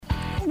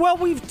Well,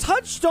 we've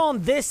touched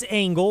on this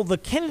angle, the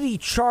Kennedy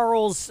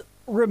Charles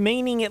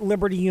remaining at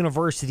Liberty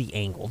University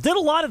angle. Did a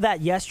lot of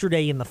that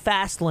yesterday in the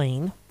Fast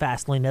Lane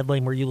Ed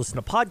Lane, where you listen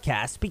to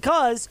podcasts,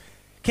 because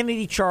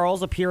Kennedy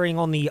Charles appearing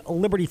on the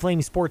Liberty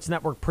Flame Sports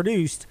Network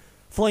produced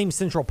Flame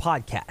Central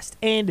podcast.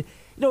 And,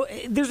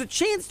 there's a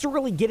chance to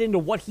really get into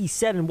what he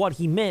said and what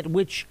he meant,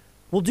 which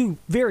we'll do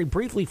very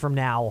briefly from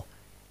now.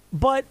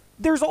 But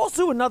there's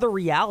also another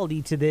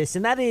reality to this,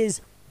 and that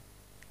is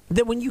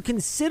that when you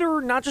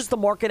consider not just the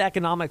market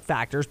economic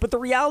factors, but the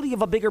reality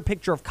of a bigger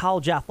picture of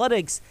college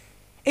athletics,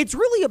 it's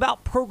really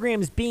about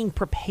programs being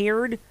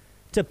prepared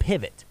to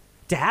pivot,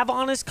 to have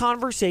honest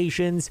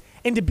conversations,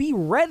 and to be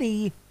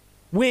ready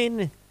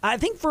when, I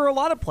think for a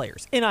lot of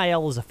players,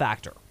 NIL is a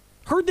factor.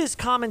 Heard this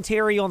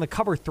commentary on the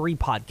Cover 3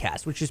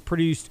 podcast, which is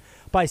produced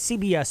by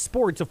CBS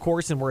Sports, of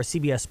course, and we're a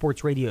CBS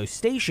Sports radio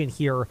station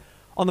here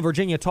on the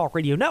Virginia Talk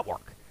Radio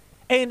Network.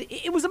 And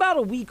it was about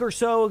a week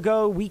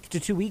to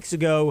 2 weeks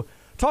ago,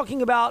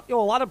 talking about, a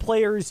lot of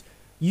players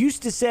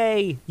used to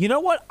say, you know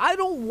what, I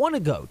don't want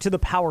to go to the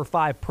Power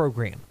 5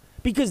 program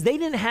because they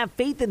didn't have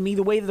faith in me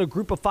the way that a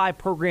Group of 5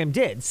 program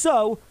did.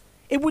 So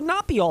it would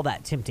not be all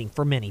that tempting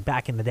for many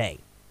back in the day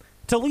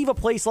to leave a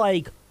place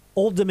like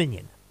Old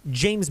Dominion,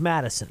 James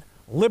Madison,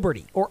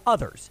 Liberty, or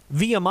others.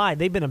 VMI,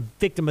 they've been a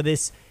victim of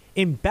this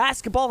in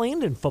basketball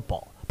and in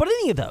football, but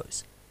any of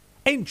those,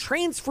 and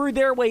transfer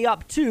their way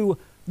up to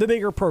the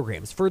bigger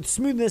programs. For the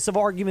smoothness of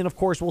argument, of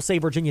course, we'll say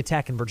Virginia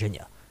Tech and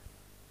Virginia.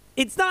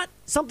 It's not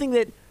something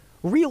that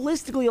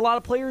realistically a lot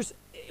of players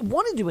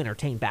wanted to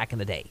entertain back in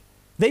the day.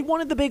 They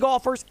wanted the big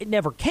offers. It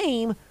never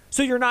came,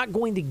 so you're not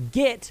going to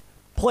get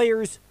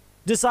players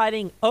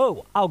deciding,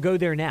 oh, I'll go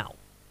there now.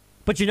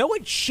 But you know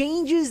what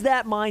changes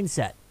that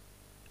mindset?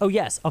 Oh,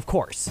 yes, of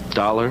course.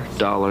 Dollar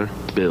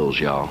bills,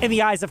 y'all. In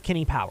the eyes of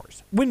Kenny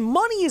Powers. When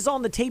money is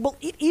on the table,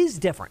 it is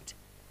different.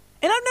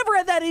 And I've never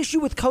had that issue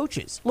with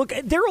coaches. Look,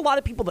 there are a lot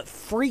of people that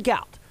freak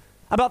out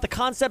about the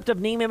concept of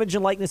name, image,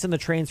 and likeness in the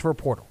transfer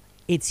portal.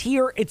 It's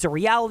here. It's a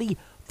reality.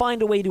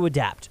 Find a way to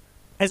adapt.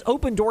 As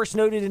Open Doors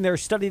noted in their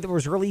study that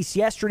was released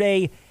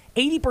yesterday,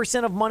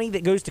 80% of money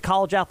that goes to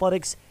college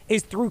athletics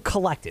is through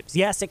collectives.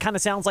 Yes, it kind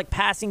of sounds like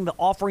passing the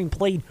offering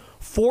plate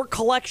for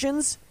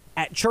collections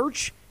at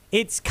church.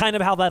 It's kind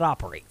of how that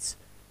operates.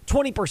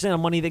 20% of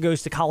money that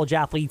goes to college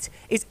athletes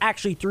is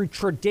actually through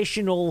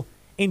traditional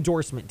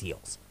endorsement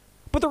deals.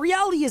 But the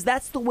reality is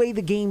that's the way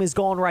the game is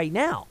gone right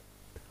now,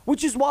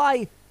 which is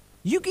why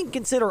you can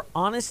consider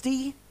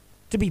honesty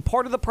to be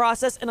part of the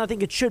process, and I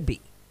think it should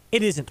be.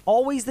 It isn't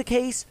always the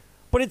case,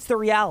 but it's the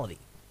reality.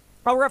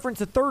 I'll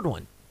reference a third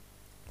one.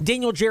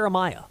 Daniel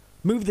Jeremiah,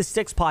 Move the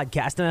Sticks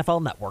podcast,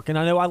 NFL Network. And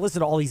I know I listen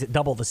to all these at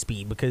double the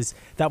speed because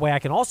that way I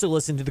can also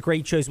listen to the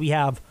great shows we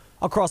have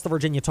across the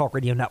Virginia Talk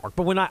Radio Network.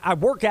 But when I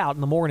work out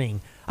in the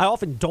morning, I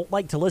often don't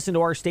like to listen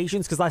to our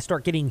stations because I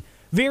start getting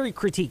very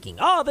critiquing.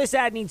 Oh, this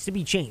ad needs to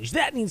be changed.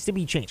 That needs to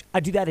be changed. I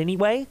do that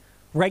anyway,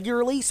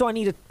 regularly, so I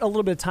need a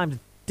little bit of time to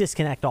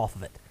disconnect off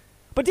of it.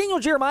 But Daniel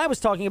Jeremiah was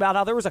talking about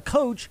how there was a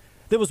coach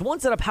that was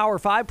once at a Power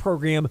 5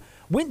 program,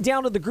 went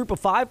down to the Group of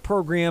 5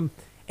 program,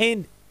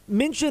 and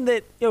mentioned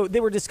that they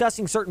were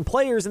discussing certain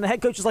players, and the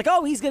head coach was like,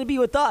 oh, he's going to be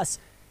with us.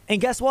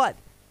 And guess what?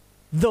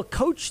 The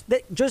coach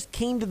that just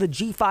came to the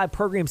G5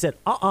 program said,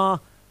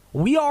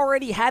 we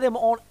already had him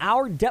on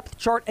our depth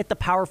chart at the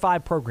Power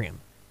 5 program.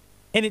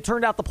 And it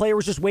turned out the player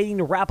was just waiting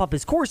to wrap up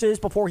his courses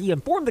before he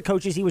informed the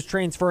coaches he was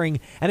transferring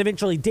and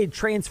eventually did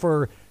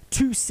transfer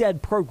to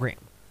said program.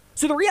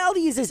 So the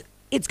reality is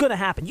it's going to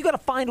happen. You got to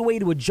find a way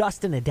to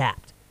adjust and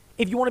adapt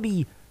if you want to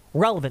be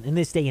relevant in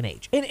this day and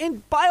age.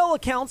 And by all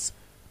accounts,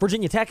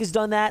 Virginia Tech has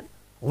done that.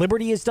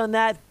 Liberty has done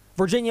that.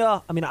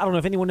 Virginia, I don't know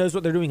if anyone knows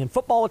what they're doing in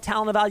football with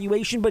talent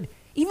evaluation, but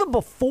even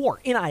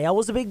before NIL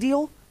was a big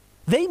deal,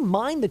 they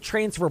mined the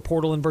transfer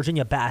portal in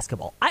Virginia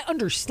basketball. I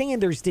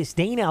understand there's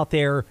disdain out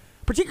there,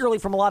 particularly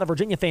from a lot of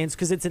Virginia fans,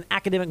 because it's an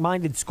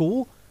academic-minded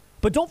school.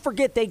 But don't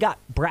forget they got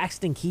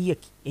Braxton Key,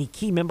 a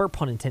key member,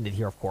 pun intended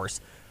here, of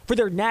course, for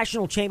their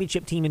national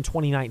championship team in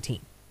 2019.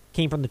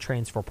 Came from the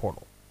transfer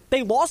portal.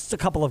 They lost a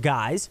couple of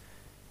guys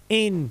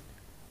in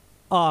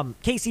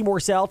Casey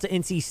Morsell to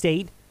NC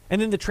State,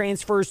 and then the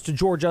transfers to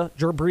Georgia,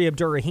 Jabri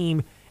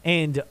Abdur-Rahim,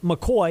 and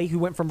McCoy, who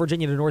went from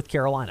Virginia to North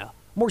Carolina.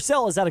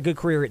 Morsell has had a good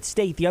career at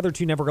State. The other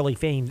two never really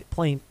panned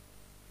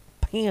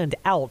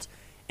out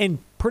and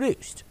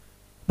produced.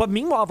 But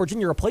meanwhile,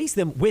 Virginia replaced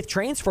them with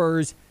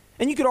transfers,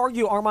 and you could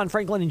argue Armand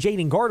Franklin and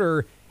Jaden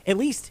Garter at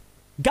least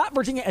got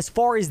Virginia as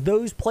far as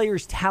those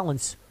players'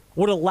 talents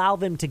would allow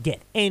them to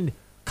get, and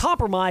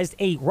compromised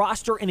a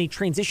roster and a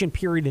transition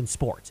period in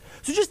sports.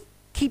 So just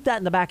keep that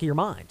in the back of your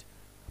mind.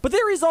 But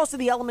there is also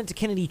the element to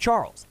Kennedy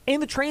Charles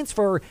and the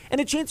transfer, and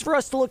a chance for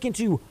us to look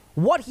into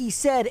what he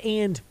said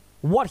and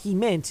what he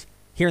meant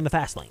here in the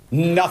Fast Lane.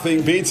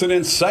 Nothing beats an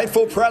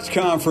insightful press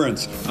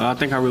conference. I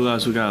think I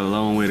realized we got a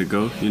long way to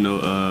go.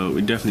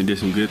 We definitely did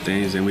some good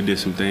things, and we did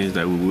some things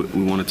that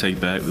we want to take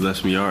back. We left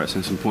some yards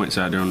and some points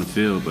out there on the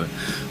field, but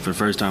for the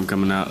first time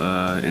coming out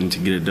and to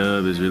get a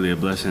dub is really a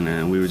blessing,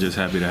 and we were just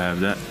happy to have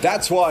that.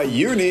 That's why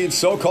you need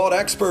so-called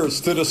experts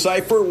to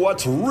decipher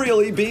what's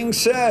really being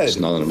said. It's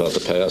nothing about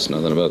the past,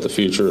 nothing about the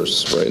future.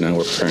 Right now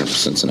we're preparing for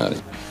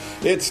Cincinnati.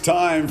 It's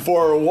time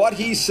for What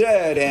He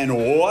Said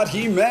and What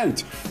He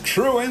Meant.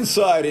 True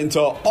insight into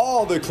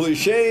all the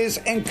cliches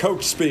and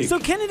coach speak. So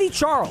Kendy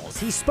Charles,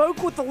 he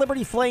spoke with the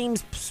Liberty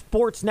Flames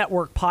Sports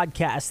Network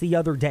podcast the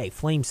other day,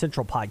 Flame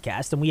Central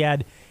podcast, and we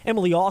had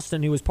Emily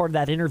Austin, who was part of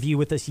that interview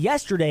with us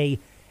yesterday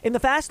in the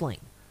Fast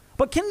Lane.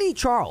 But Kendy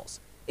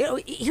Charles,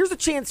 here's a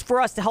chance for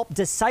us to help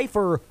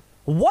decipher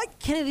what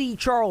Kendy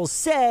Charles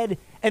said,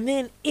 and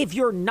then if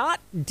you're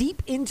not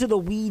deep into the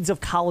weeds of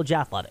college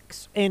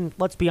athletics, and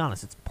let's be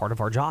honest, it's part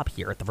of our job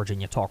here at the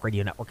Virginia Talk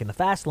Radio Network in the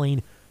Fast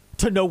Lane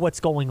to know what's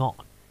going on.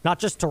 Not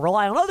just to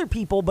rely on other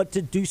people, but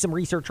to do some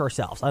research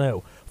ourselves. I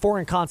know,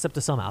 foreign concept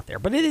to some out there,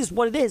 but it is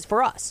what it is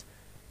for us.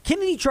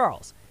 Kendy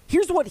Charles,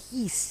 here's what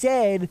he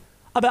said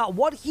about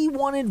what he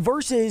wanted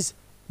versus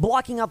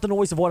blocking out the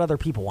noise of what other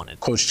people wanted.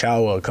 Coach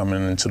Chowa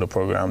coming into the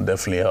program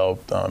definitely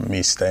helped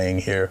me staying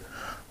here.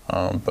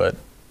 But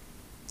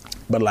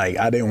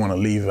I didn't want to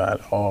leave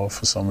at all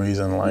for some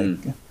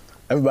reason.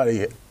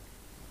 Everybody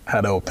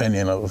had an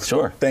opinion of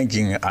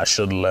thinking I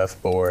should have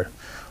left board.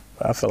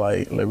 But I feel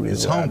like Liberty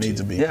is where I need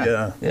to be.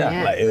 Yeah.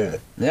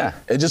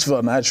 It just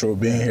felt natural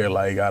being here.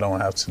 I don't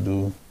have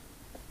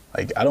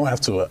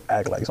to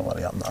act like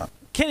somebody I'm not.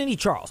 Kendy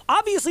Charles.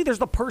 Obviously, there's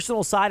the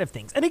personal side of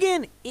things. And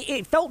again,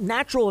 it felt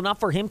natural enough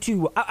for him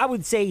to, I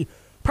would say,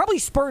 probably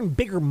spurn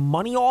bigger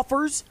money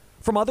offers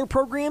from other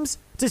programs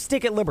to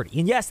stick at Liberty.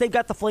 And yes, they've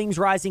got the Flames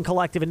Rising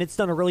Collective, and it's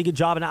done a really good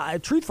job.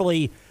 And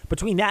truthfully,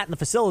 between that and the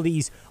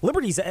facilities,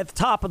 Liberty's at the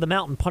top of the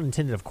mountain, pun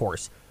intended, of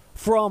course,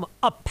 from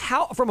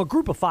a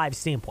group of five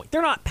standpoint.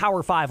 They're not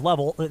Power 5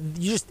 level.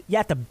 You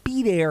have to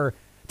be there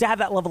to have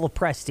that level of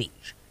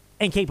prestige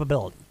and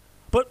capability.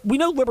 But we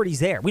know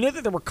Liberty's there. We know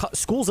that there were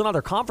schools in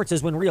other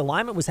conferences when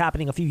realignment was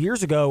happening a few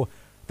years ago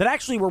that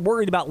actually were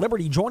worried about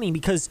Liberty joining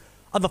because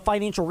of the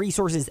financial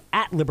resources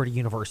at Liberty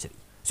University.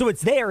 So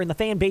it's there, and the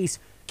fan base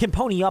can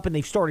pony up, and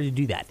they've started to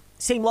do that.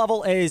 Same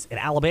level as an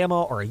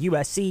Alabama or a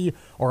USC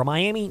or a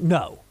Miami?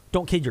 No,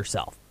 don't kid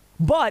yourself.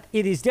 But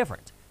it is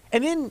different.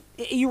 And then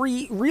you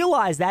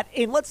realize that,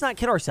 and let's not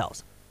kid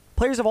ourselves.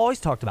 Players have always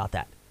talked about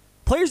that.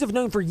 Players have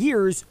known for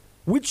years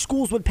which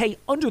schools would pay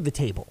under the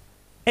table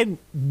and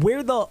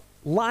where the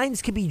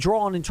lines could be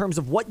drawn in terms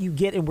of what you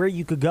get and where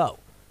you could go.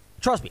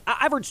 Trust me,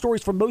 I've heard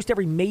stories from most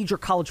every major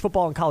college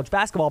football and college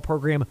basketball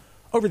program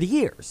over the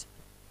years.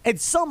 At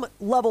some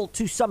level,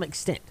 to some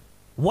extent,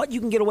 what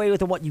you can get away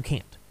with and what you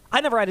can't. I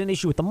never had an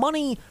issue with the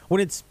money. When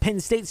it's Penn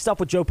State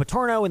stuff with Joe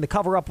Paterno and the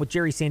cover-up with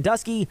Jerry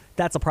Sandusky,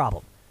 that's a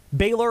problem.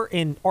 Baylor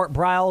and Art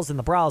Briles and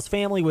the Briles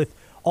family with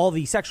all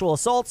the sexual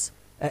assaults,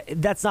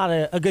 that's not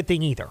a good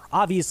thing either.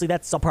 Obviously,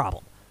 that's a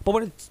problem. But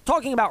when it's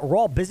talking about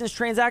raw business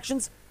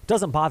transactions, it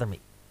doesn't bother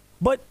me.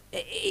 But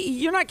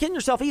you're not kidding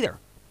yourself either.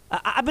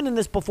 I've been in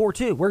this before,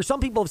 too, where some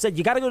people have said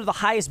you got to go to the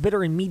highest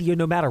bidder in media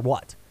no matter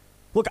what.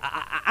 Look,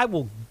 I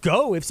will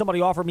go if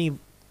somebody offered me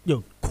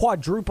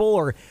quadruple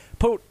or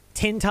put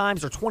 10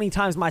 times or 20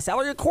 times my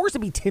salary. Of course,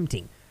 it'd be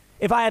tempting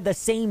if I had the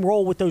same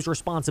role with those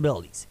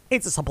responsibilities.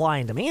 It's a supply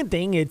and demand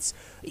thing. It's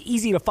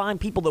easy to find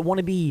people that want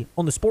to be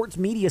on the sports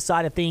media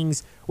side of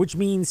things, which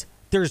means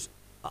there's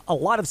a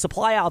lot of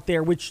supply out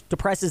there, which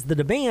depresses the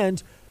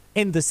demand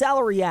and the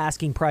salary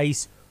asking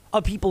price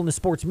of people in the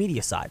sports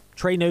media side.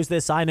 Trey knows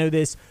this. I know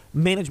this.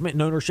 Management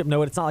and ownership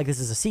know it. It's not like this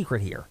is a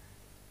secret here.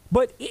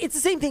 But it's the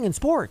same thing in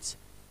sports.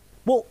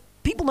 Well,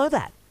 people know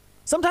that.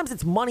 Sometimes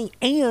it's money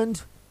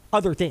and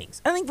other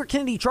things. I think for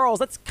Kendy Charles,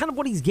 that's kind of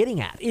what he's getting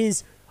at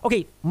is,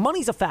 okay,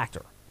 money's a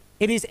factor.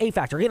 It is a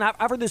factor. Again,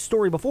 I've heard this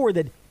story before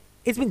that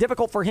it's been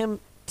difficult for him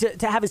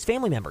to have his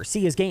family members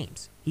see his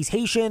games. He's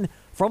Haitian,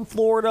 from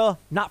Florida,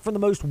 not from the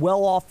most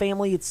well-off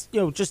family. It's,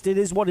 it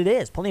is what it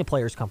is. Plenty of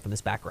players come from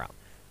this background.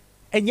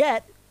 And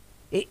yet,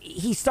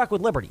 he's stuck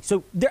with Liberty.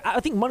 So I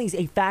think money's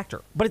a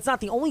factor, but it's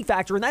not the only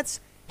factor, and that's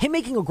him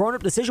making a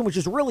grown-up decision, which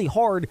is really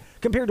hard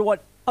compared to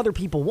what other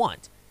people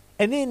want.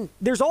 And then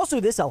there's also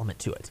this element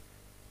to it.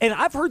 And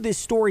I've heard this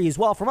story as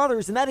well from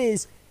others, and that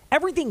is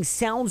everything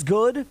sounds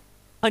good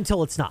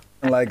until it's not.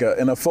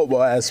 In a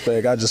football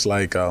aspect, I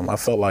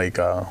felt like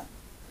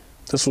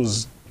this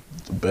was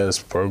the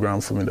best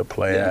program for me to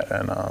play at,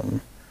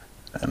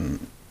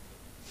 and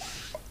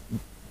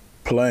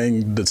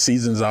playing the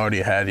seasons I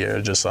already had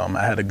here,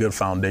 I had a good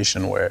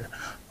foundation where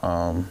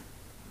I'm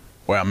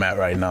at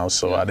right now,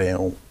 so I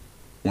didn't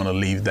want to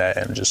leave that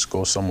and just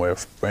go somewhere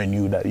brand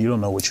new that you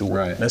don't know what you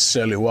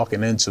necessarily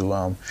walking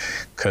into,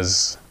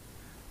 because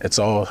it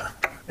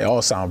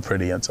all sounds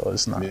pretty until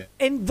it's not.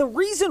 And the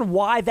reason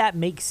why that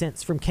makes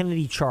sense from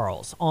Kendy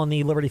Charles on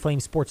the Liberty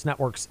Flames Sports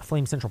Network's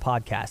Flame Central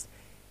podcast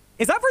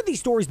is I've heard these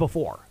stories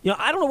before.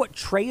 I don't know what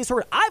Trey has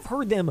heard. I've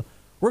heard them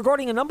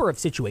regarding a number of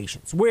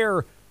situations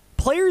where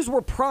players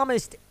were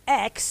promised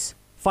X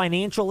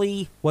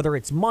financially, whether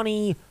it's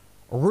money,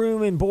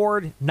 room and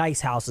board,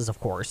 nice houses, of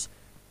course,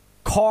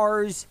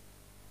 cars,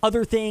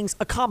 other things,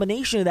 a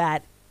combination of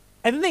that.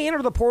 And then they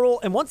enter the portal,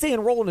 and once they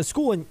enroll in a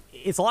school, and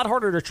it's a lot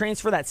harder to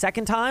transfer that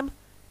second time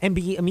and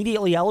be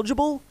immediately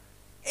eligible,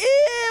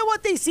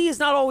 what they see is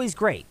not always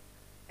great,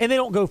 and they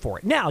don't go for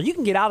it. Now, you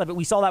can get out of it.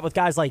 We saw that with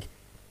guys like,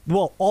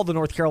 well, all the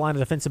North Carolina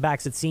defensive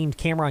backs, it seemed,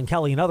 Cameron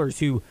Kelly and others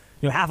who,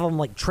 half of them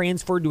like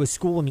transferred to a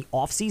school in the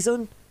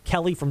offseason.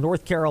 Kelly from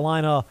North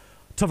Carolina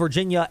to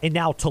Virginia and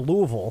now to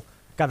Louisville.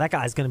 God, that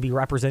guy's going to be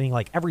representing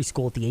like every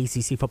school at the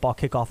ACC football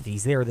kickoff if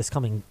he's there this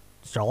coming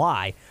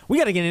July. We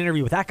got to get an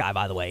interview with that guy,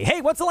 by the way.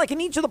 Hey, what's it like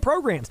in each of the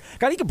programs?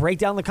 God, he could break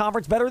down the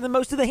conference better than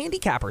most of the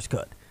handicappers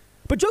could.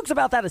 But jokes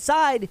about that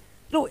aside,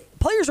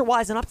 players are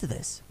wising up to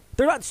this.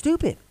 They're not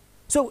stupid.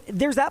 So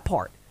there's that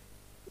part.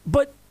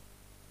 But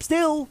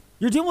still,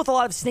 you're dealing with a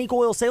lot of snake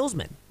oil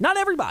salesmen. Not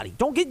everybody.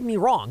 Don't get me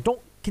wrong.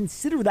 Don't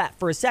consider that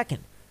for a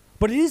second.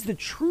 But it is the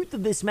truth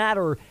of this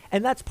matter,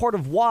 and that's part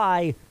of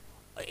why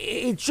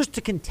it's just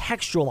to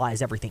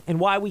contextualize everything and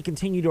why we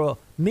continue to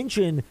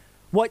mention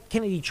what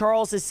Kendy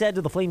Charles has said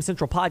to the Flame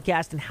Central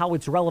podcast and how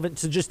it's relevant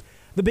to just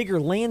the bigger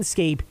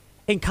landscape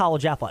in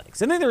college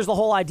athletics. And then there's the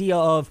whole idea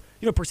of,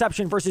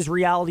 perception versus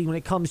reality when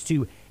it comes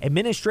to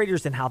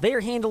administrators and how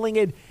they're handling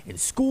it in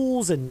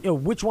schools and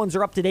which ones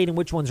are up to date and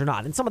which ones are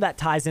not. And some of that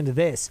ties into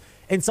this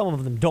and some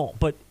of them don't.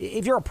 But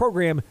if you're a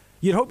program,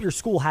 you'd hope your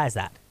school has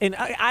that. And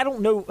I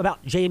don't know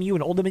about JMU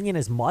and Old Dominion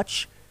as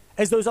much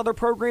as those other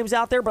programs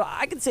out there, but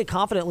I can say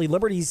confidently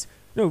Liberty's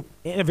in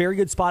a very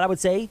good spot, I would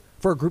say,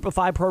 for a Group of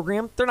 5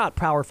 program. They're not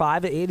Power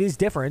 5. It is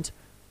different,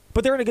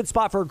 but they're in a good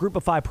spot for a Group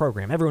of 5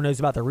 program. Everyone knows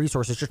about their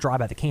resources just drive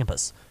by the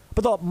campus.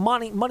 But the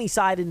money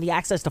side and the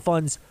access to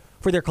funds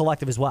for their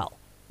collective as well.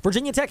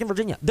 Virginia Tech and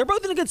Virginia, they're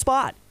both in a good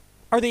spot.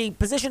 Are they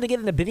positioned to get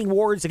into bidding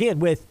wars, again,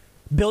 with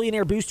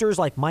billionaire boosters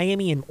like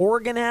Miami and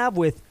Oregon have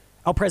with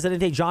El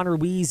Presidente John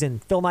Ruiz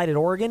and Phil Knight at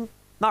Oregon?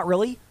 Not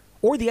really.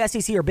 Or the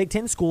SEC or Big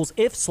Ten schools,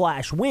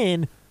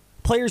 if/when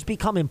players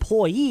become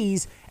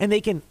employees and they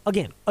can,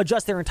 again,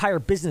 adjust their entire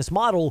business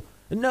model.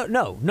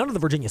 No, none of the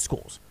Virginia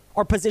schools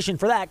are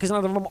positioned for that because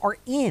none of them are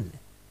in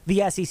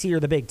the SEC or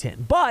the Big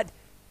Ten. But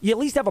you at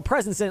least have a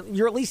presence and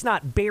you're at least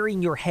not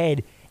burying your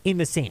head in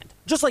the sand.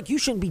 Just like you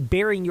shouldn't be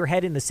burying your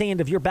head in the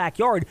sand of your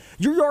backyard.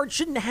 Your yard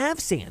shouldn't have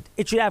sand.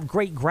 It should have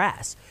great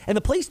grass. And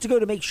the place to go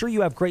to make sure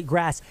you have great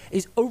grass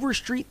is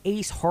Overstreet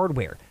Ace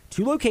Hardware.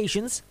 2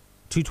 locations,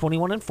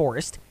 221 in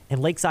Forest and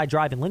Lakeside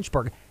Drive in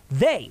Lynchburg.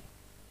 They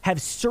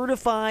have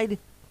certified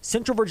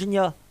Central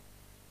Virginia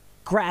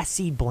grass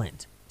seed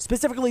blend,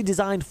 specifically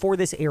designed for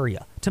this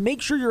area to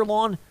make sure your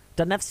lawn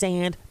doesn't have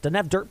sand, doesn't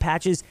have dirt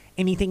patches,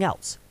 anything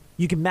else.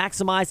 You can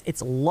maximize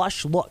its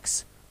lush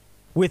looks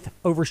with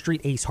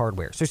Overstreet Ace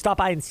Hardware. So stop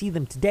by and see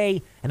them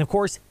today. And of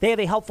course, they have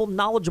a helpful,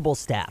 knowledgeable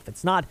staff.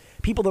 It's not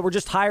people that were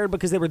just hired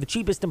because they were the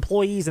cheapest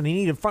employees and they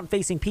needed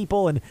front-facing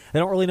people and they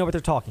don't really know what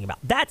they're talking about.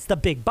 That's the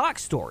big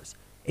box stores.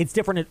 It's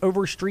different at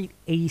Overstreet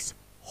Ace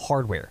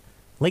Hardware.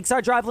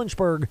 Lakeside Drive,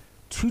 Lynchburg,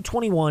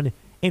 221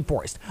 in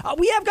Forest.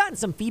 We have gotten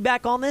some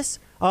feedback on this.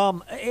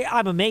 I'm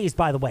amazed,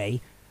 by the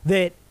way,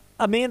 that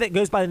a man that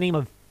goes by the name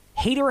of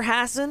Hater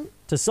Hassan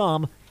to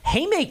some,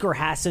 Haymaker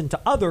Hassan to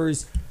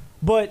others,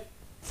 but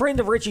friend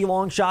of Richie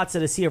Longshots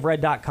at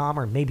aseaofred.com,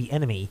 or maybe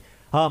enemy,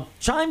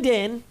 chimed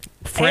in.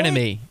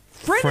 Frenemy.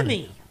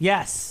 Frenemy.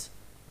 Yes.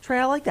 Trey,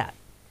 I like that.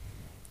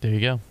 There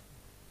you go.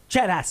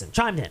 Chad Hassan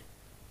chimed in.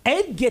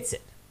 Ed gets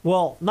it.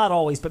 Well, not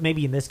always, but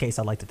maybe in this case,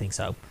 I'd like to think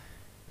so.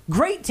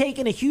 Great take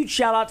and a huge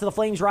shout out to the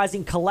Flames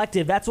Rising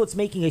Collective. That's what's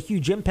making a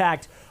huge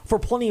impact for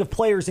plenty of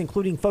players,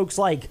 including folks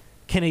like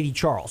Kendy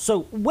Charles.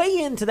 So weigh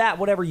into that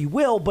whatever you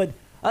will, but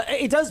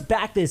it does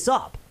back this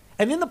up.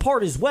 And then the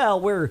part as well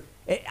where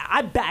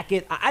I back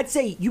it, I'd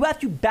say you have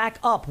to back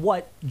up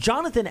what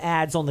Jonathan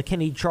adds on the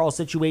Kendy Charles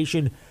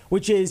situation,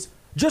 which is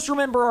just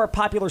remember our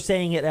popular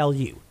saying at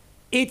LU.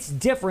 It's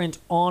different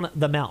on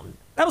the mountain.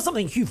 That was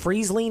something Hugh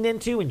Freeze leaned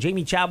into, and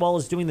Jamie Chadwell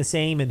is doing the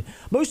same, and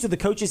most of the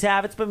coaches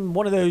have. It's been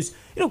one of those,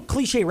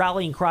 cliche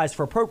rallying cries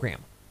for a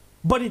program.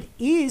 But it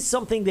is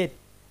something that,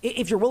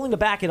 if you're willing to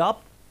back it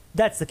up,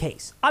 that's the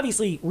case.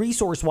 Obviously,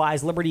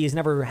 resource-wise, Liberty has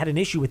never had an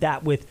issue with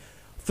that, with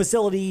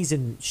facilities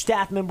and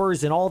staff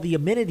members and all the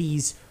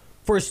amenities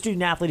for a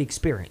student-athlete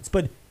experience.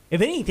 But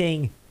if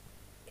anything,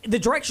 the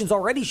direction's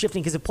already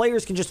shifting, because if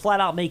players can just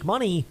flat-out make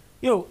money,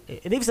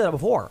 they've said it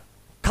before,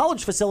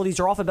 college facilities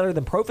are often better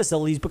than pro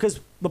facilities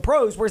because the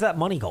pros, where's that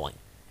money going?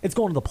 It's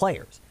going to the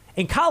players.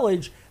 In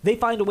college, they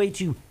find a way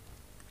to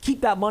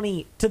keep that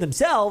money to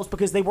themselves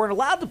because they weren't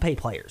allowed to pay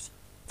players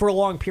for a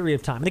long period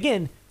of time. And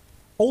again,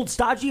 old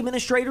stodgy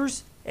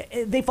administrators,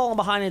 they've fallen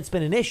behind and it's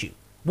been an issue.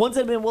 Ones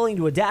that have been willing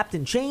to adapt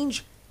and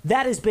change,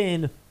 that has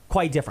been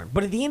quite different.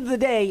 But at the end of the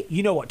day,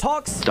 you know what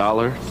talks?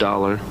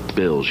 Dollar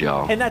bills,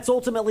 y'all. And that's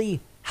ultimately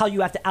how you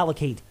have to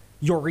allocate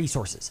your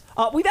resources.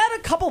 We've had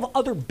a couple of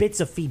other bits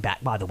of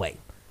feedback, by the way,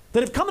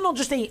 that have come in on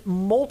just a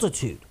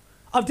multitude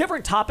of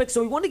different topics.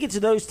 So we want to get to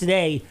those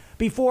today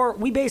before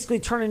we basically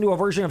turn into a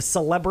version of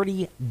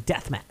Celebrity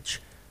Deathmatch.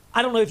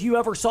 I don't know if you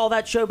ever saw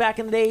that show back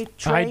in the day,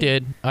 Trey.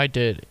 I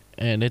did.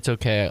 And it's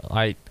okay.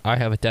 I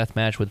have a death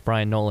match with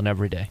Brian Nolan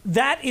every day.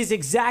 That is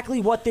exactly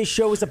what this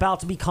show is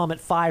about to become at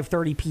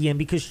 5:30 p.m.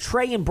 because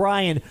Trey and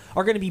Brian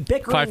are going to be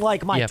bickering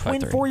like my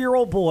twin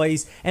 4-year-old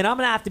boys, and I'm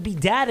going to have to be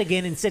dad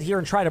again and sit here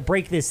and try to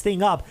break this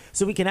thing up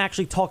so we can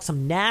actually talk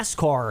some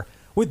NASCAR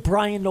with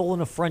Brian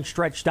Nolan of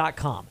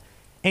FrontStretch.com.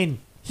 And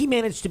he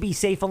managed to be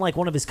safe, unlike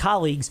one of his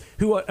colleagues,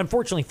 who,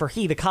 unfortunately for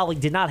the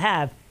colleague did not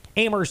have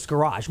Amherst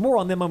Garage. More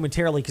on them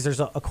momentarily because there's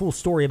a cool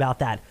story about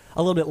that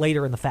a little bit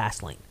later in the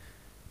fast lane.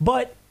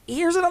 But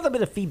here's another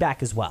bit of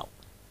feedback as well.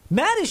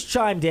 Matt has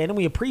chimed in, and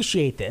we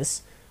appreciate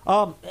this.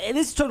 It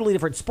is a totally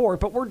different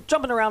sport, but we're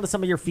jumping around to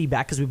some of your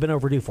feedback because we've been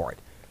overdue for it.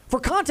 For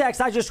context,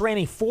 I just ran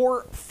a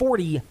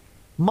 4:40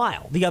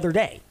 mile the other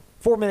day,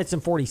 4 minutes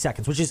and 40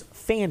 seconds, which is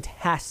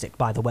fantastic,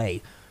 by the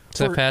way. Is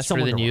that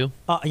faster than you?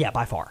 Yeah,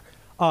 by far.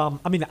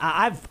 I mean,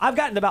 I've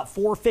gotten to about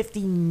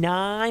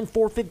 4:59,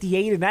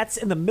 4:58, and that's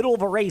in the middle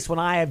of a race when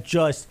I have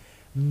just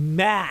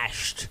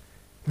mashed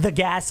the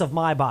gas of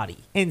my body.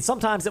 And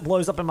sometimes it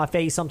blows up in my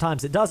face,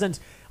 sometimes it doesn't.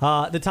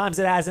 The times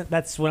it hasn't,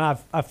 that's when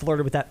I've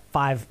flirted with that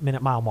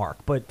 5-minute mile mark.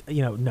 But,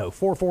 no,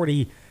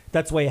 4:40,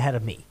 that's way ahead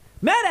of me.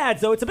 Matt adds,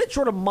 though, it's a bit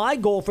short of my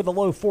goal for the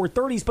low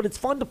 4:30s, but it's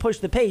fun to push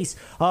the pace.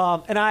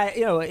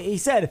 And he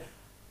said,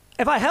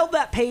 if I held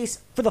that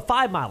pace for the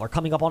 5-miler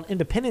coming up on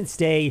Independence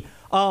Day,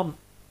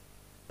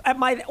 it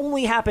might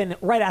only happen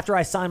right after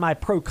I sign my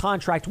pro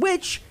contract,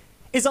 which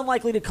is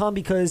unlikely to come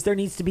because there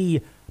needs to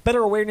be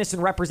better awareness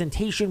and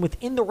representation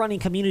within the running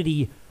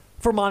community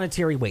for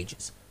monetary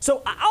wages.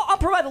 So I'll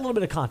provide a little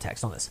bit of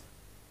context on this.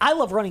 I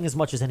love running as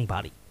much as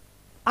anybody.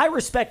 I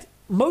respect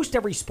most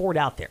every sport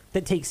out there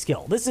that takes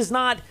skill. This is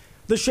not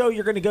the show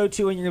you're going to go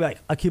to and you're going to be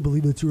like, I can't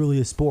believe it's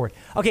really a sport.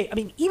 Okay, I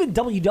mean, even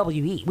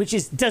WWE, which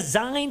is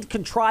designed,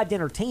 contrived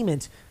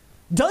entertainment,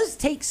 does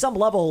take some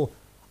level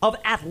of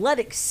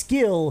athletic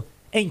skill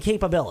and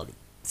capability.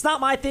 It's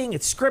not my thing.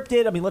 It's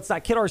scripted. I mean, let's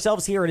not kid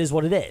ourselves here. It is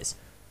what it is.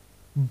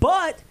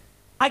 But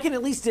I can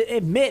at least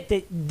admit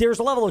that there's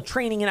a level of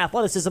training and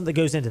athleticism that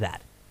goes into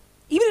that.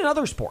 Even in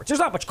other sports, there's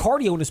not much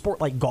cardio in a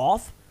sport like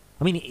golf.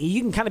 I mean,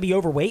 you can kind of be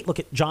overweight. Look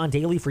at John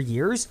Daly for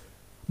years.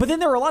 But then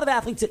there are a lot of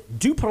athletes that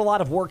do put a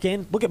lot of work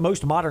in. Look at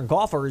most modern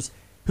golfers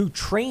who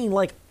train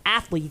like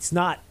athletes,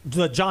 not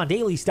the John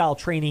Daly style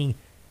training,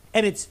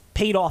 and it's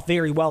paid off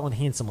very well and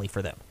handsomely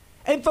for them.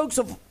 And folks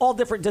of all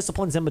different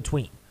disciplines in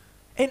between.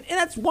 And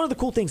that's one of the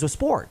cool things with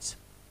sports.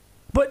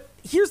 But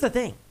here's the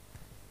thing.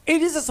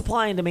 It is a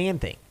supply and demand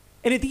thing.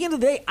 And at the end of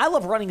the day, I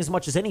love running as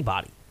much as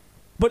anybody.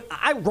 But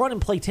I run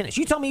and play tennis.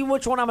 You tell me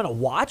which one I'm going to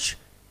watch,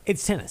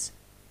 it's tennis.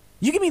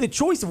 You give me the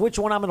choice of which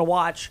one I'm going to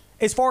watch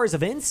as far as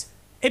events,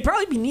 it'd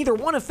probably be neither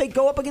one if they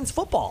go up against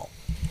football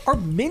or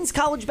men's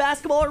college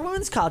basketball or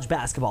women's college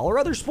basketball or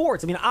other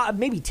sports. I mean,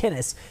 maybe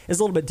tennis is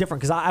a little bit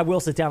different because I will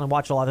sit down and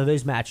watch a lot of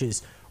those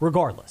matches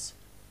regardless.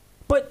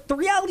 But the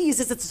reality is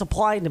it's a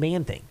supply and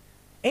demand thing.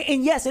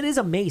 And yes, it is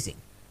amazing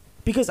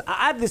because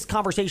I have this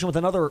conversation with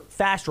another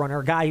fast runner,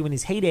 a guy who in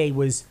his heyday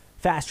was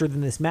faster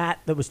than this Matt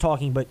that was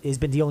talking, but has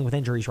been dealing with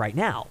injuries right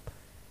now.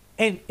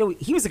 And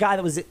he was a guy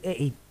that was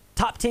a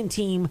top 10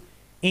 team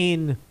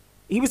he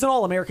was an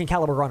All-American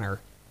caliber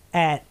runner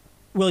at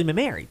William &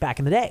 Mary back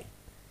in the day.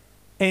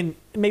 And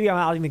maybe I'm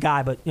outing the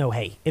guy, but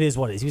hey, it is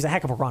what it is. He was a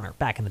heck of a runner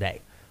back in the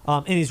day.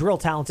 And he's real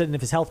talented, and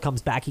if his health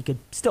comes back, he could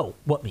still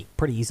whoop me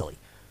pretty easily.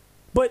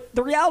 But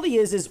the reality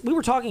is we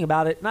were talking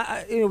about it,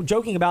 and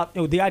joking about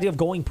the idea of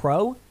going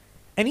pro,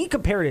 and he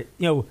compared it.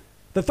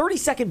 The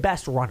 32nd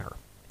best runner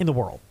in the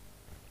world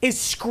is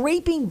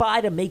scraping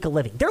by to make a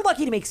living. They're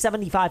lucky to make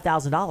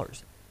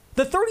 $75,000.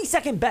 The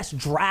 32nd best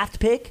draft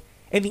pick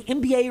in the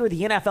NBA or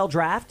the NFL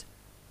draft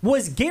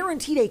was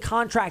guaranteed a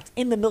contract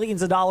in the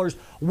millions of dollars,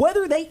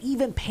 whether they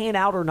even pan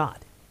out or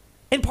not.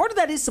 And part of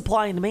that is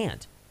supply and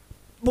demand.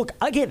 Look,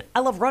 again,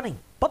 I love running,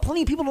 but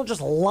plenty of people don't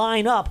just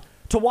line up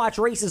to watch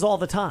races all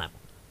the time.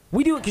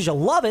 We do it because you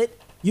love it.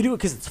 You do it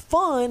because it's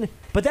fun,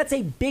 but that's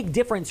a big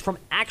difference from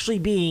actually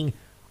being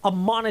a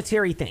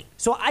monetary thing.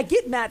 So I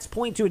get Matt's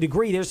point to a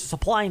degree. There's a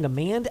supply and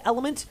demand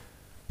element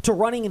to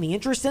running and the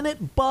interest in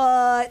it,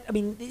 but I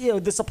mean,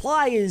 the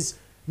supply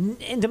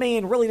and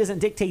demand really doesn't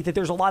dictate that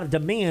there's a lot of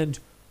demand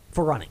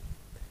for running.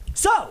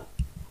 So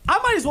I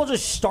might as well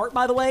just start,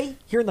 by the way,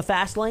 here in the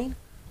fast lane,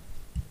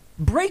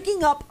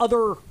 breaking up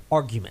other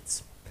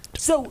arguments.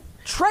 So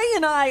Trey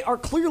and I are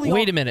clearly...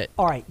 Wait a minute.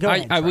 All right, go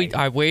ahead, Trey.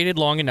 I waited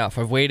long enough.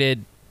 I've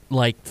waited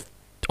like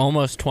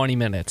almost 20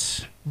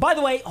 minutes. By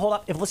the way, hold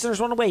up. If listeners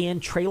want to weigh in,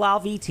 Trey Lau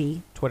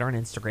VT, Twitter and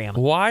Instagram.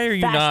 Why are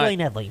you not... Fast Lane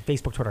Edley,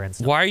 Facebook, Twitter,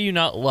 Instagram. Why are you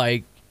not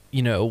like,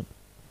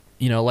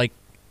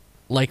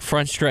 like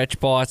front stretch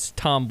boss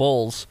Tom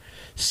Bowles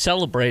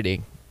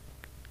celebrating,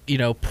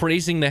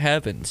 praising the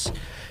heavens?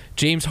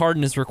 James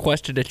Harden has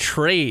requested a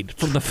trade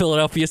from the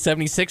Philadelphia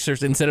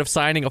 76ers instead of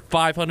signing a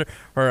 $500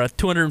 or a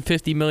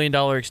 $250 million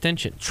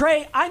extension.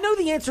 Trey, I know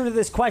the answer to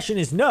this question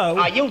is no.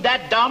 Are you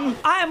that dumb?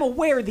 I am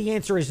aware the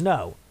answer is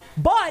no.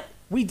 But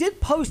we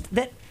did post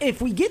that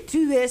if we get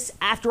to this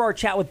after our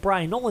chat with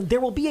Brian Nolan,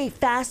 there will be a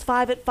Fast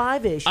Five at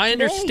 5-ish. I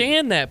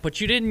understand that, but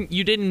you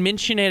didn't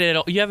mention it at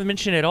all. You haven't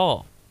mentioned it at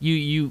all.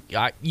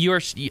 I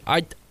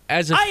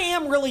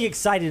am really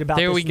excited about.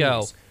 There this we go.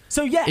 news.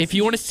 So yes, if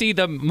you want to see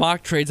the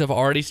mock trades I've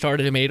already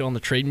started and made on the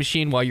trade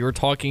machine while you were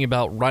talking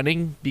about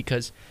running,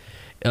 because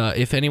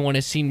if anyone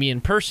has seen me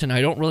in person,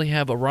 I don't really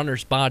have a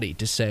runner's body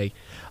to say.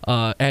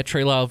 At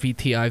Trey Lyle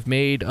VT, I've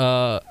made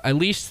at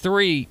least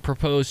 3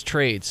 proposed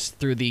trades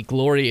through the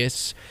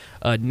glorious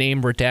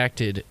name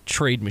redacted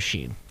trade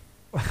machine.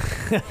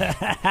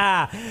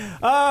 I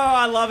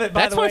love it.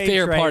 That's my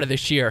favorite part of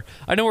this year.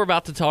 I know we're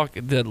about to talk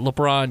the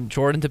LeBron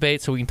Jordan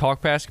debate, so we can talk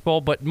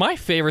basketball. But my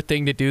favorite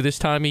thing to do this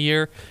time of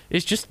year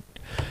is just,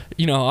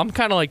 I'm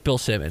kind of like Bill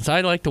Simmons. I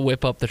like to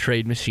whip up the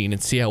trade machine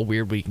and see how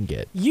weird we can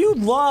get. You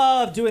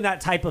love doing that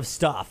type of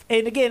stuff.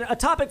 And again, a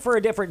topic for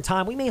a different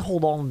time. We may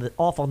hold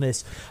off on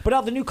this, but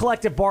how the new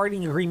collective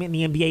bargaining agreement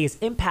in the NBA is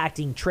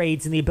impacting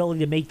trades and the ability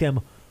to make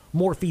them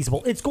more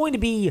feasible. It's going to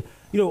be,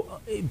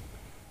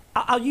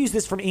 I'll use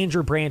this from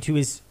Andrew Brandt, who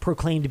is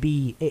proclaimed to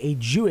be a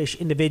Jewish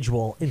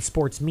individual in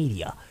sports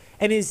media,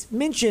 and has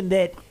mentioned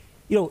that,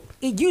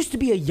 it used to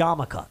be a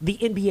yarmulke, the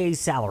NBA's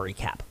salary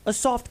cap, a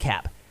soft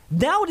cap.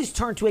 Now it has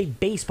turned to a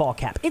baseball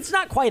cap. It's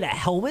not quite a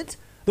helmet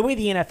the way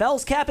the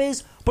NFL's cap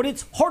is, but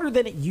it's harder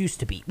than it used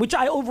to be, which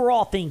I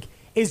overall think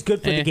is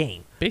good for the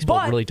game.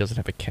 Baseball really doesn't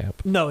have a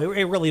cap. No,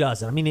 it really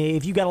doesn't. I mean,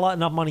 if you got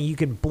enough money, you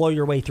can blow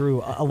your way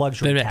through a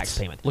luxury tax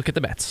payment. Look at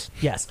the Mets.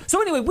 Yes.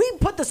 So anyway, we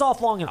put this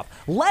off long enough.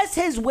 Les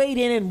has weighed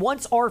in and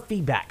wants our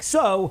feedback.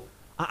 So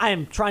I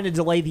am trying to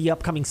delay the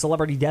upcoming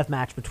celebrity death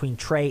match between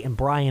Trey and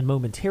Brian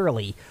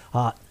momentarily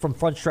from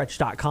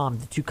frontstretch.com,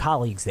 the 2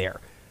 colleagues there.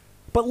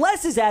 But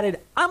Les has added,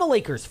 I'm a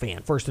Lakers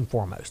fan, first and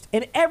foremost,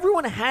 and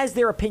everyone has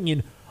their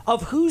opinion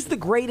of who's the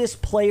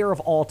greatest player of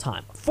all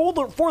time. For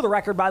the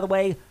record, by the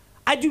way,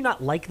 I do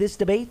not like this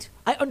debate.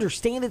 I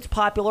understand it's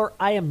popular.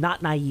 I am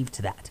not naive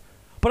to that.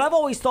 But I've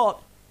always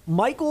thought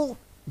Michael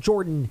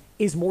Jordan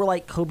is more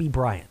like Kobe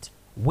Bryant.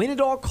 Win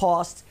at all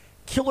costs,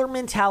 killer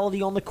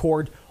mentality on the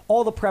court,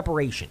 all the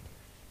preparation.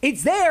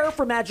 It's there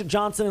for Magic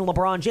Johnson and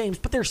LeBron James,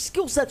 but their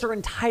skill sets are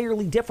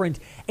entirely different,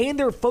 and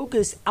their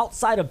focus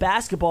outside of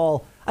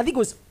basketball, I think,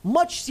 was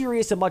much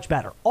serious and much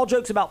better. All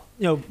jokes about,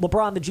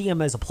 LeBron, the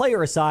GM, as a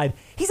player aside,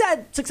 he's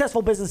had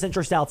successful business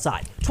interests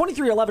outside.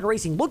 23XI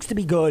Racing looks to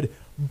be good,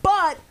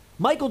 but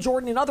Michael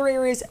Jordan in other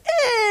areas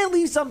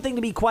leaves something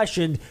to be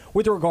questioned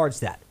with regards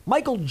to that.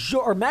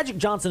 Magic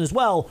Johnson as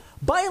well,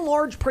 by and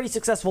large, pretty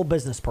successful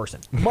business person,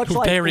 much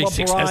like very LeBron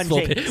successful.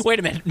 James. Wait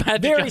a minute,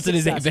 Magic Johnson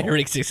is a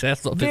very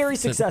successful business. Very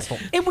successful.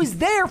 It was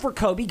there for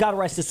Kobe, God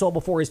rest his soul,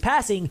 before his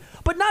passing,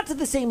 but not to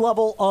the same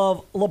level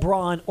of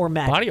LeBron or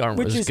Magic. Body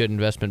armor was a good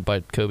investment by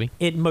Kobe.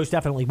 It most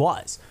definitely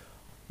was.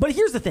 But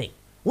here's the thing.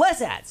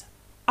 Les adds,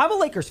 I'm a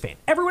Lakers fan.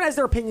 Everyone has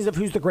their opinions of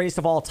who's the greatest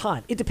of all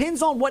time. It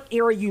depends on what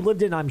era you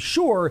lived in, I'm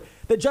sure,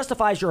 that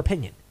justifies your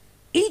opinion.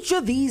 Each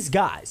of these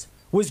guys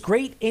was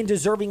great and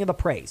deserving of the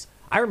praise.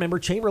 I remember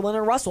Chamberlain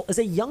and Russell as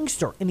a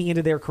youngster in the end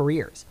of their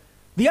careers.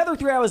 The other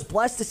 3 I was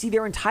blessed to see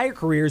their entire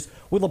careers,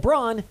 with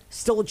LeBron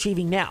still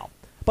achieving now.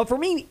 But for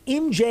me,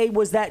 MJ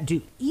was that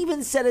dude,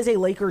 even said as a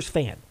Lakers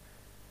fan.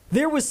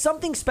 There was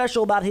something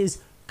special about his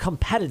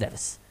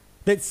competitiveness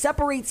that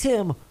separates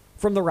him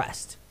from the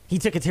rest. He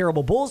took a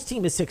terrible Bulls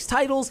team to 6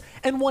 titles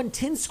and won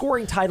 10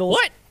 scoring titles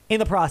in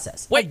the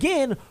process.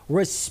 Again,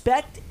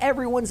 respect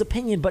everyone's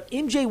opinion, but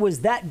MJ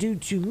was that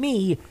dude to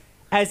me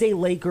as a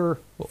Laker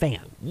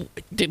fan.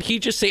 Did he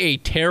just say a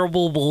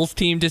terrible Bulls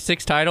team to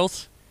 6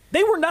 titles?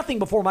 They were nothing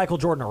before Michael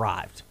Jordan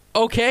arrived.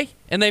 Okay,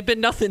 and they've been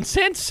nothing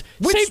since.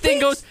 Same thing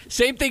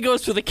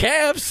goes for the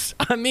Cavs.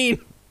 I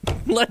mean,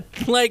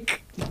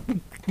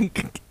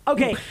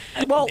 Okay,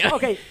 well,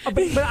 okay,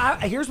 but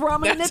here's where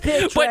I'm going to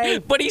nitpick, Trey.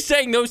 But he's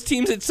saying those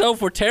teams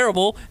itself were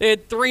terrible. They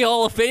had 3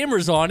 Hall of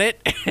Famers on it,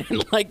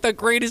 and the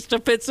greatest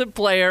defensive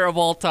player of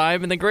all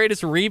time and the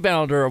greatest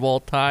rebounder of all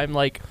time.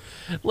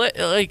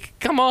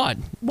 Come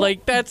on,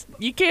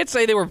 you can't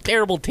say they were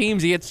terrible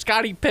teams. He had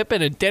Scottie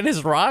Pippen and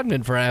Dennis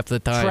Rodman for half the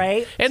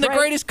time, the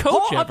greatest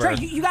coach ever. Trey,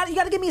 you got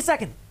to give me a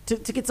second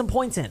to get some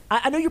points in.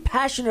 I know you're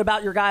passionate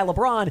about your guy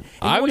LeBron, and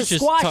you want to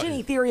squash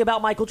any theory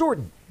about Michael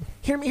Jordan.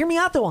 Hear me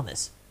out though on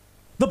this.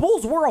 The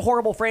Bulls were a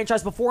horrible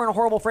franchise before and a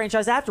horrible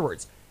franchise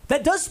afterwards.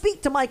 That does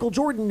speak to Michael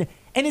Jordan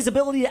and his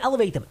ability to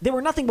elevate them. They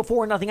were nothing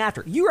before and nothing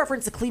after. You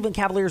referenced the Cleveland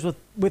Cavaliers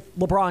with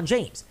LeBron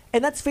James,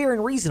 and that's fair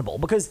and reasonable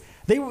because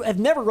they have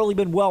never really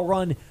been well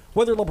run,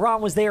 whether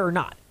LeBron was there or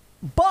not.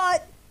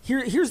 But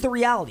here's the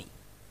reality.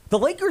 The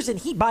Lakers and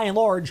Heat, by and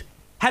large,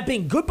 have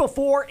been good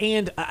before,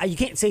 and you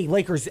can't say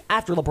Lakers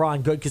after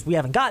LeBron good because we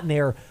haven't gotten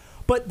there.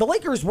 But the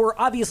Lakers were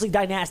obviously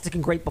dynastic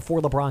and great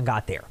before LeBron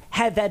got there.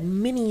 Have had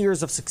many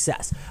years of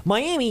success.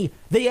 Miami,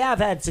 they have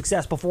had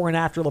success before and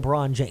after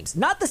LeBron James.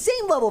 Not the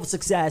same level of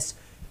success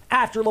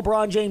after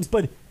LeBron James,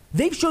 but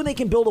they've shown they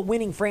can build a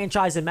winning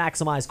franchise and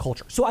maximize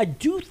culture. So I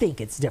do think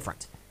it's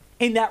different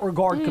in that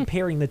regard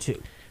comparing the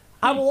two.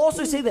 I will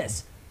also say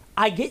this.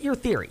 I get your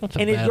theory, That's a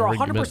and bad you're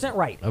argument 100%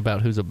 right.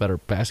 about who's a better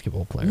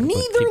basketball player. but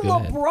Neither keep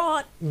going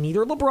ahead.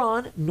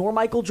 LeBron nor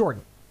Michael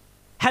Jordan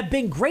have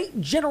been great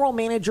general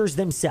managers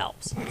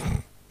themselves.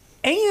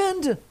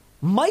 And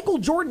Michael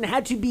Jordan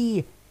had to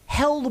be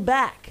held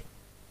back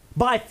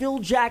by Phil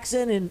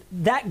Jackson and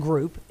that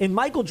group, and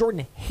Michael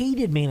Jordan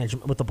hated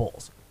management with the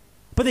Bulls.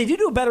 But they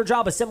do a better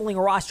job assembling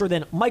a roster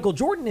than Michael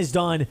Jordan has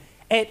done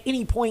at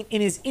any point in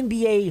his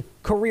NBA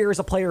career as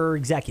a player or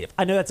executive.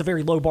 I know that's a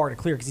very low bar to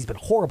clear because he's been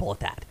horrible at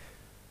that.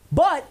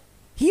 But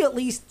he at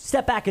least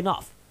stepped back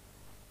enough.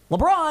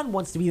 LeBron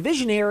wants to be a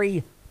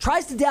visionary,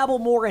 tries to dabble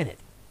more in it.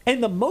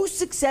 And the most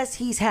success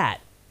he's had,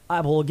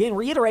 I will again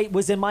reiterate,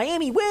 was in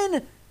Miami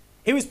when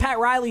it was Pat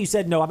Riley who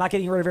said, no, I'm not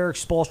getting rid of Eric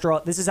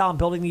Spoelstra. This is how I'm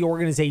building the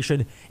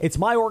organization. It's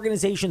my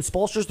organization.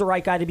 Spoelstra's the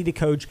right guy to be the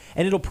coach,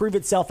 and it'll prove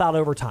itself out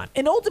over time.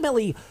 And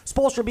ultimately,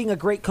 Spoelstra being a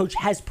great coach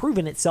has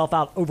proven itself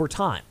out over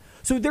time.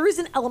 So there is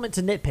an element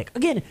to nitpick.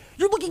 Again,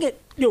 you're looking at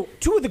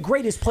two of the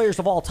greatest players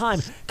of all time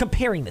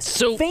comparing this.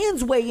 So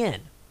fans weigh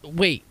in.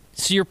 Wait,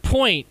 so your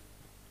point,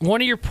 one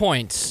of your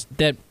points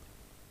that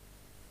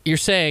you're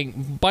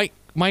saying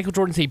Michael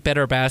Jordan's a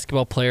better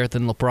basketball player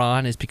than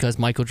LeBron is because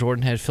Michael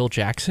Jordan had Phil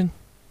Jackson?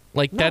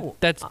 Like, No,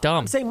 that's dumb.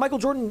 I'm saying Michael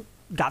Jordan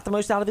got the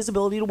most out of his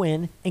ability to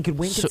win and could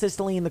win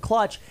consistently in the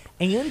clutch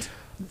and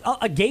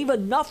gave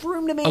enough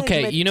room to management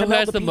Okay, you know to who meld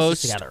has the the pieces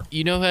most? together.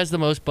 You know who has the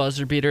most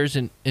buzzer beaters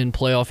in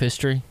playoff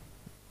history?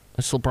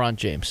 It's LeBron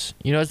James.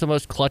 You know who has the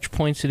most clutch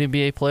points in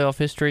NBA playoff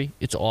history?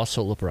 It's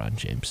also LeBron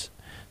James.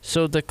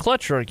 So the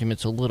clutch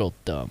argument's a little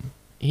dumb.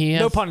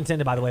 No pun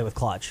intended, by the way, with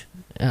clutch.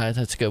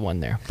 That's a good one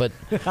there. But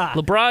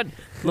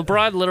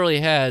LeBron literally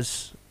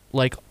has,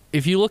 like,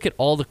 if you look at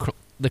all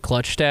the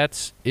clutch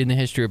stats in the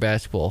history of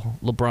basketball,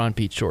 LeBron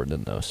beats Jordan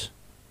in those.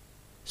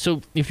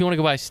 So if you want to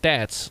go by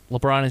stats,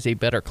 LeBron is a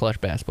better clutch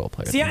basketball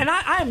player. See, and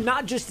I am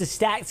not just a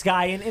stats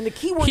guy, and the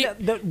key word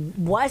that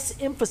Wes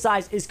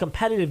emphasized is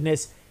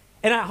competitiveness,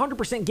 and I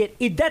 100% get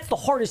it. That's the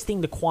hardest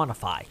thing to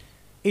quantify,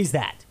 is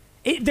that.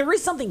 There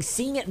is something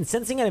seeing it and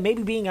sensing it, and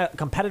maybe being a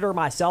competitor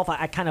myself,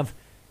 I kind of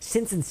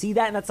sense and see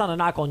that, and that's not a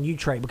knock on you,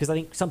 Trey, because I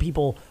think some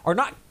people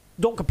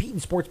don't compete in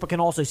sports but can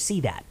also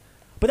see that.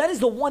 But that is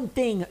the one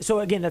thing. So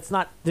again, that's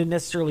not to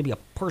necessarily be a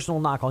personal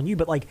knock on you,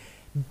 but like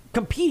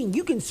competing,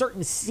 you can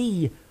certainly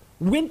see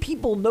when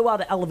people know how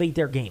to elevate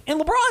their game.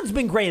 And LeBron's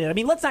been great at it. I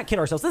mean, let's not kid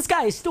ourselves. This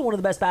guy is still one of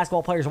the best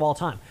basketball players of all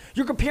time.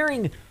 You're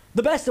comparing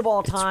the best of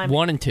all time. It's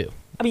 1 and 2.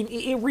 I mean,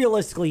 it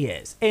realistically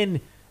is. And,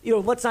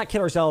 let's not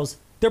kid ourselves.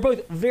 They're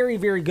both very,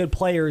 very good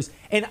players.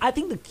 And I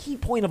think the key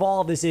point of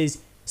all of this is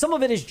some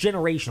of it is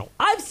generational.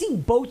 I've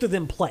seen both of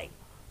them play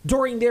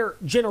during their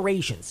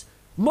generations.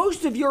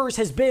 Most of yours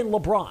has been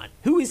LeBron,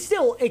 who is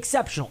still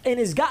exceptional and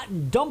has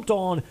gotten dumped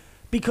on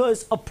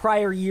because of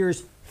prior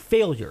years'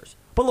 failures.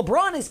 But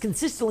LeBron has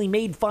consistently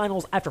made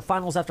finals after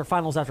finals after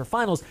finals after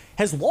finals,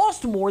 has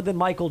lost more than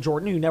Michael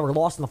Jordan, who never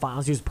lost in the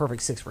finals. He was a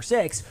perfect 6 for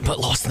 6. But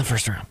lost in the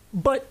first round.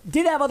 But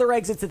did have other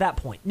exits at that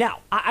point. Now,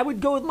 I would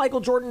go with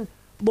Michael Jordan,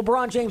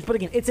 LeBron James, but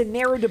again, it's a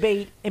narrow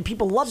debate, and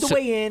people love to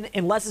weigh in,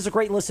 and Les is a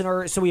great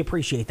listener, so we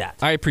appreciate that.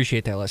 I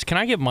appreciate that, Les. Can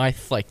I give my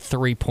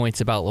 3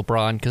 points about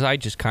LeBron? Because I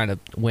just kind of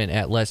went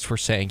at Les for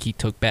saying he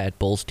took bad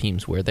Bulls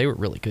teams where they were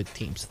really good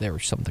teams. They were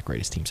some of the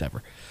greatest teams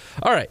ever.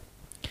 All right.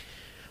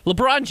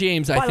 LeBron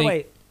James, I think... By the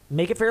way,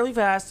 make it fairly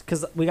fast,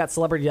 because we got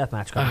Celebrity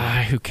Deathmatch coming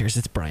up. Who cares?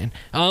 It's Brian.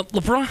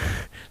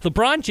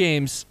 LeBron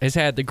James has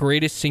had the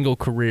greatest single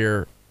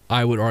career,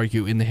 I would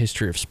argue, in the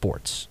history of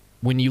sports.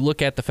 When you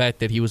look at the fact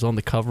that he was on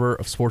the cover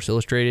of Sports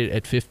Illustrated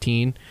at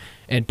 15,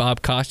 and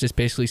Bob Costas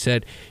basically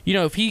said,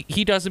 if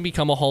he doesn't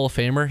become a Hall of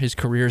Famer, his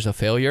career is a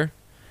failure,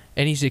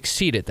 and he's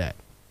exceeded that.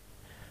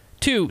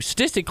 2,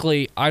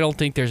 statistically, I don't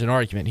think there's an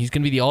argument. He's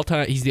going to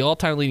be he's the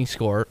all-time leading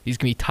scorer. He's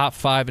going to be top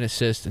 5 in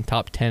assists and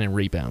top 10 in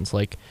rebounds.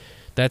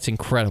 That's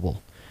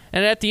incredible.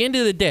 And at the end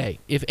of the day,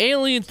 if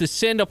aliens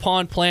descend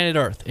upon planet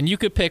Earth, and you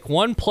could pick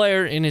one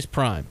player in his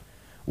prime,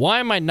 why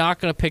am I not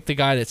going to pick the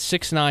guy that's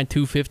 6'9",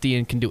 250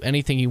 and can do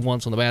anything he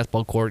wants on the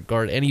basketball court,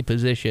 guard any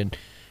position,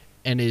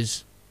 and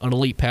is an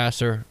elite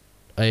passer,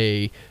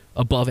 a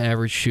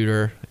above-average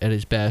shooter at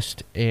his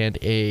best, and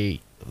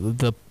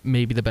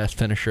maybe the best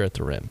finisher at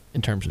the rim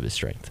in terms of his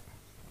strength?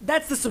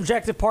 That's the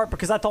subjective part,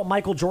 because I thought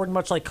Michael Jordan,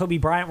 much like Kobe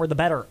Bryant, were the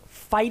better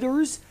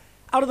fighters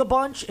out of the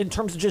bunch in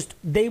terms of just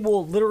they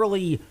will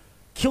literally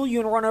kill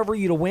you and run over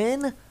you to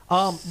win.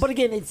 But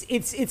again,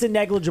 it's a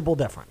negligible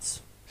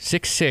difference.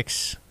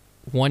 6'6",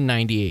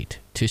 198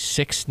 to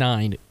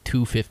 6'9",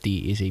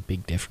 250 is a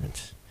big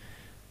difference.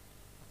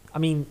 I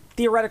mean,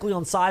 theoretically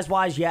on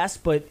size-wise, yes,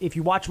 but if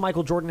you watch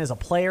Michael Jordan as a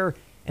player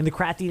and the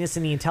craftiness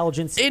and the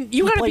intelligence, and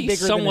you got to be bigger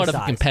somewhat than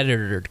of a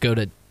competitor to go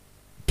to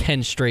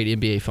 10 straight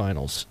NBA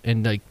finals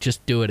and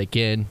just do it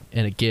again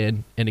and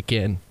again and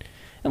again.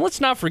 And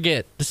let's not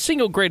forget, the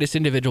single greatest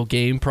individual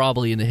game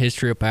probably in the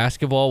history of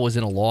basketball was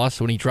in a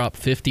loss when he dropped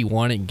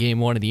 51 in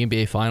Game 1 of the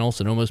NBA Finals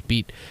and almost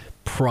beat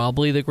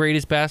probably the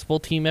greatest basketball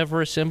team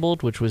ever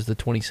assembled, which was the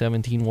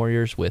 2017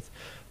 Warriors with,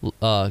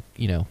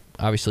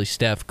 obviously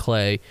Steph,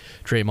 Clay,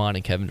 Draymond,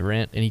 and Kevin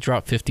Durant. And he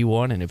dropped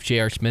 51, and if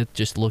J.R. Smith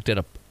just looked at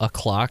a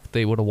clock,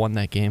 they would have won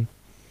that game.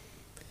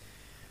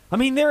 I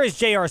mean, there is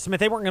J.R.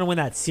 Smith. They weren't going to win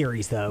that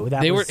series, though.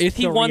 If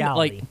he won,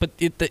 reality.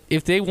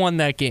 if they won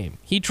that game,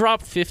 he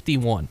dropped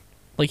 51.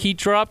 Like, he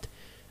dropped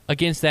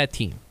against that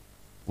team.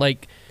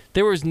 Like,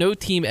 there was no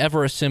team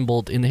ever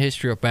assembled in the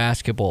history of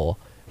basketball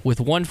with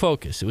one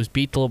focus. It was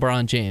beat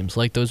LeBron James,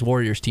 like those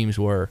Warriors teams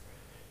were.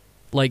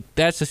 Like,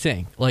 that's the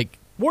thing. Like,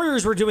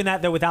 Warriors were doing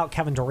that, though, without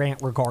Kevin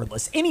Durant,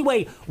 regardless.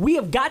 Anyway, we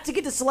have got to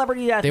get to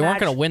Celebrity Deathmatch. They weren't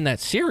going to win that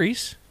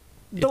series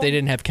if they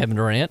didn't have Kevin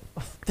Durant.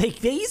 They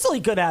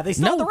easily could have. They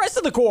still had the rest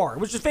of the core,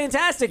 which is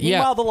fantastic. Yeah.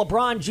 Meanwhile, the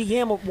LeBron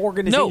GM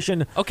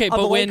organization but of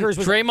the when Lakers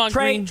was Draymond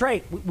Green...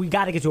 Trey, we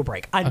got to get to a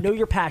break. I know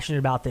you're passionate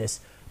about this,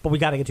 but we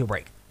got to get to a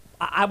break.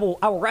 I will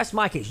rest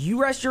my case.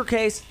 You rest your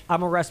case. I'm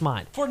going to rest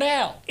mine. For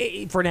now.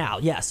 For now,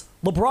 yes.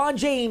 LeBron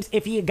James,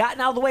 if he had gotten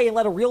out of the way and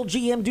let a real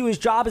GM do his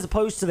job as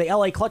opposed to the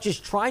LA Clutches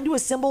trying to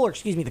assemble,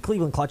 the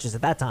Cleveland Clutches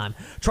at that time,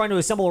 trying to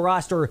assemble a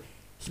roster,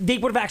 they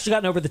would have actually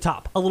gotten over the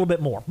top a little bit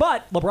more.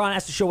 But LeBron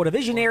has to show what a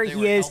visionary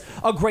he is,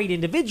 a great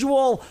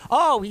individual.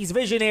 Oh, he's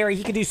visionary.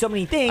 He can do so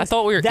many things. I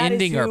thought we were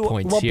ending our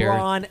points here.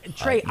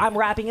 Trey, I'm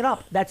wrapping it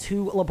up. That's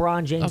who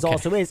LeBron James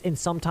also is, and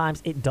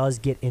sometimes it does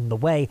get in the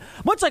way.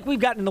 Much like we've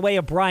gotten in the way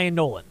of Brian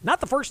Nolan. Not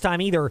the first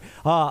time either,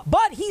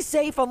 but he's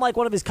safe, unlike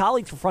one of his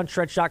colleagues from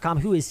FrontStretch.com,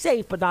 who is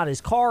safe but not his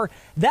car.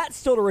 That's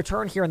still to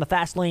return here in the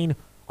Fast Lane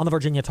on the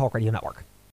Virginia Talk Radio Network.